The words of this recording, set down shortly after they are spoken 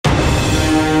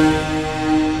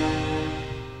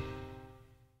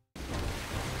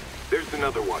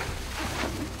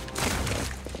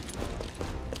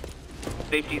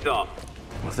Safety's off.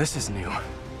 Well, this is new.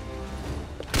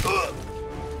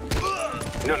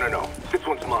 No. This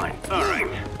one's mine. All right.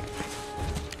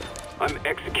 I'm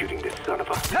executing this son of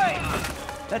a... Hey!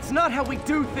 That's not how we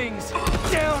do things!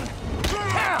 Down!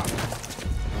 Down!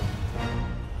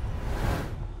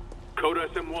 Code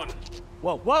SM1.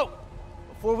 Whoa!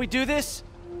 Before we do this,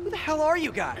 who the hell are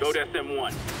you guys? Code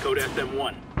SM1. Code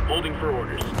SM1. Holding for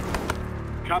orders.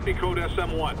 Copy Code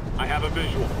SM1. I have a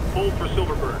visual. Hold for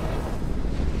Silverburn.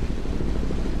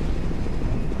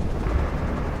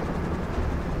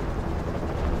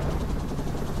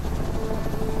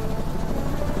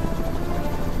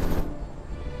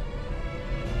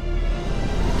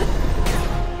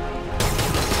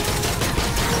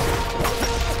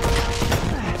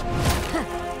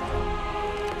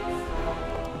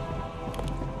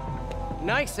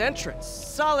 Nice entrance.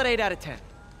 Solid 8 out of 10.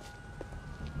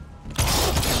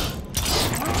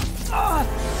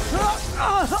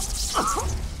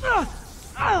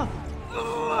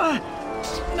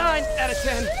 9 out of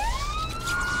 10.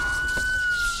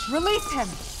 Release him.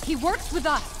 He works with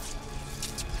us.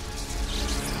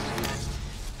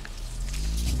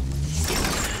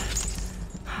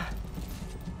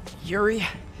 Yuri,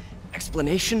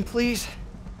 explanation, please?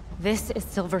 This is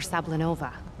Silver Sable,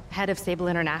 head of Sable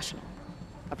International,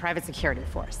 a private security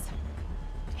force.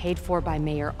 Paid for by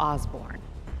Mayor Osborn.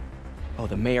 Oh,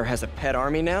 the mayor has a pet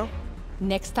army now?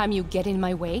 Next time you get in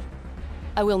my way,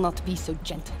 I will not be so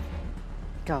gentle.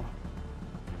 Go.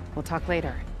 We'll talk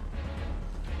later.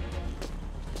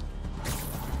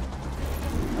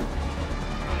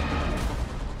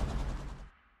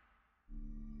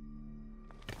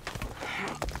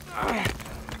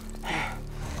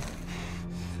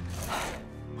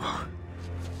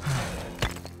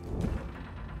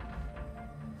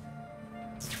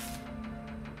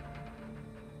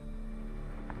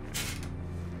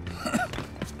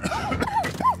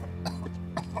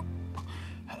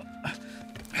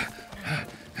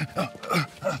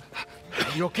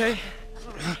 You okay?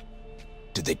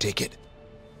 Did they take it?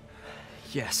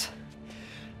 Yes.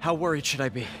 How worried should I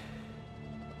be?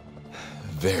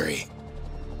 Very.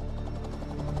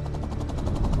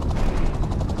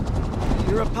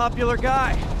 You're a popular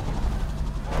guy.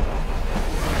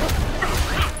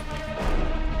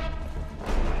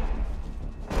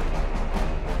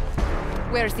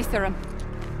 Where's the serum?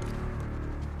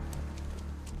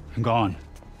 I'm gone.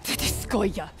 This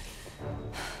Goya.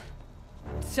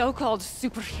 So-called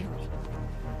superhero.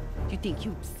 You think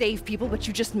you save people, but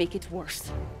you just make it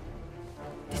worse.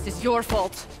 This is your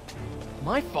fault.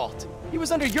 My fault? He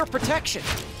was under your protection.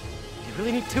 You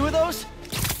really need 2 of those?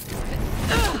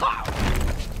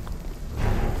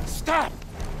 Stop!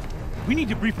 We need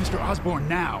to brief Mr. Osborn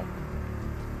now.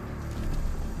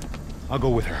 I'll go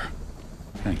with her.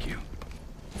 Thank you.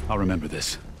 I'll remember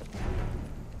this.